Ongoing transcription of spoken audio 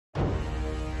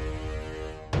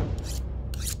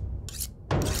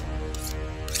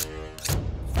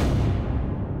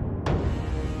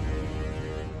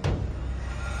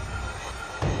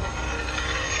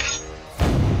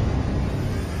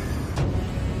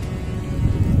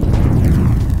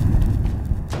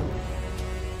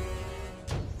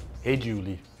Hey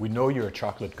Julie, we know you're a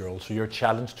chocolate girl, so your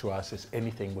challenge to us is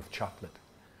anything with chocolate.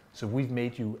 So we've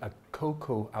made you a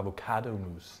cocoa avocado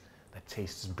mousse that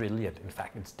tastes brilliant. In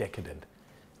fact, it's decadent.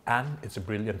 And it's a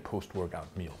brilliant post-workout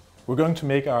meal. We're going to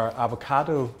make our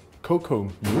avocado cocoa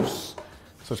mousse.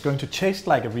 So it's going to taste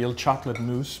like a real chocolate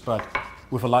mousse, but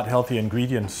with a lot healthier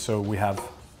ingredients. So we have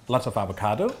lots of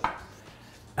avocado.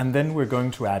 And then we're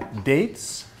going to add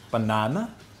dates,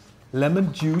 banana,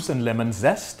 lemon juice and lemon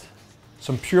zest,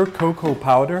 some pure cocoa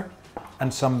powder,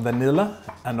 and some vanilla,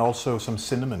 and also some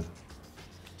cinnamon.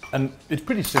 And it's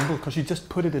pretty simple because you just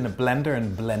put it in a blender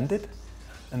and blend it,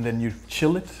 and then you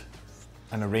chill it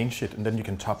and arrange it, and then you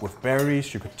can top with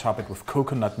berries, you could top it with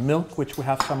coconut milk, which we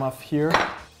have some of here.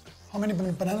 How many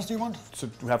bananas do you want? So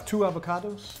we have 2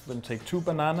 avocados, then take 2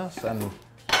 bananas, and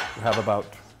we have about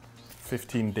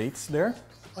 15 dates there.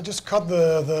 I'll just cut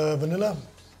the vanilla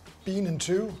bean in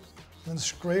 2, then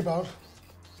scrape out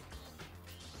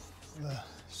the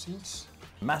seeds.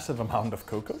 Massive amount of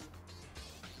cocoa.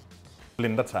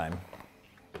 Blender time.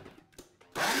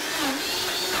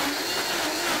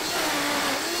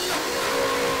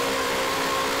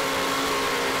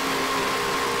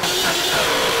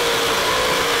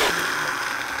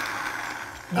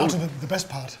 Now to the best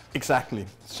part. Exactly.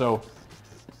 So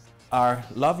our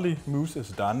lovely mousse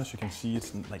is done. As you can see,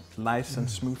 it's like nice and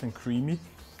smooth and creamy.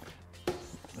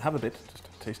 Have a bit, just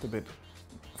taste a bit.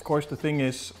 Of course, the thing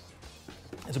is,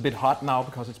 it's a bit hot now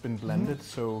because it's been blended,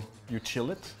 so you chill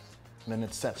it, and then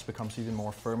it sets, becomes even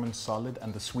more firm and solid,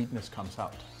 and the sweetness comes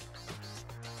out.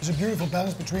 It's a beautiful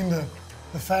balance between the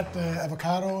fat, the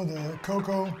avocado, the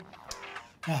cocoa.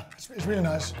 Yeah, it's really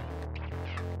nice.